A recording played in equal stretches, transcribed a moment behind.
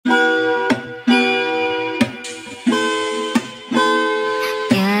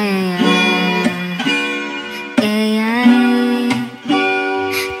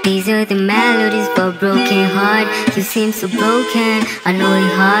seem so broken. I know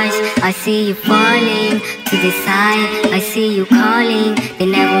it hurts. I see you falling to the side. I see you calling. They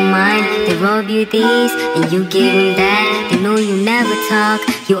never mind. They rob you this and you give them that. They know you never talk.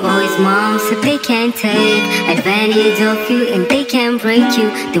 You always mom, so they can't take advantage of you and they can't break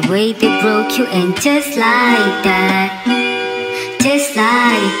you the way they broke you. And just like that, just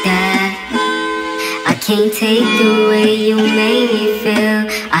like that, I can't take the way you made me feel.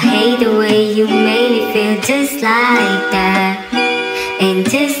 I hate the way you made me feel. Just like that, and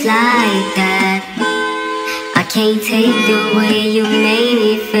just like that, I can't take the way you made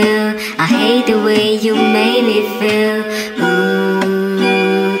me feel. I hate the way you made me feel. Ooh,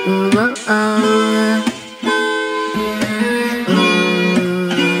 ooh, oh, oh.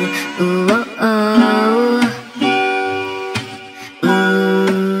 Ooh, ooh, oh, oh. Ooh,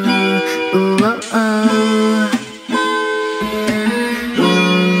 ooh, oh, oh. Ooh,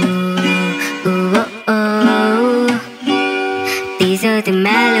 ooh, oh, oh. These are the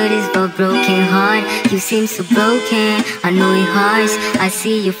melodies of a broken heart. You seem so broken, I know it hurts. I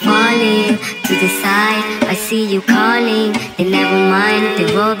see you falling to the side. I see you calling. They never mind, they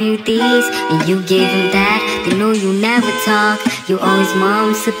rob you this and you give them that. They know you never talk. You always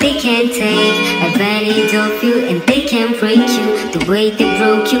mom, so they can't take advantage of you and they can't break you the way they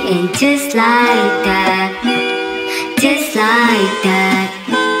broke you. And just like that, just like that,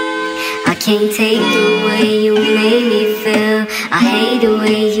 I can't take the way you made me feel. I hate the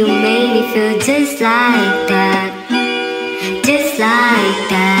way you made me feel. Just like that, just like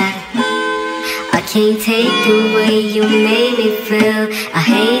that, I can't take the way you made me feel. I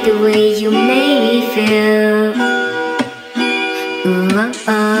hate the way you made me feel. Ooh, oh,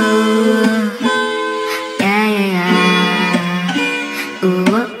 oh.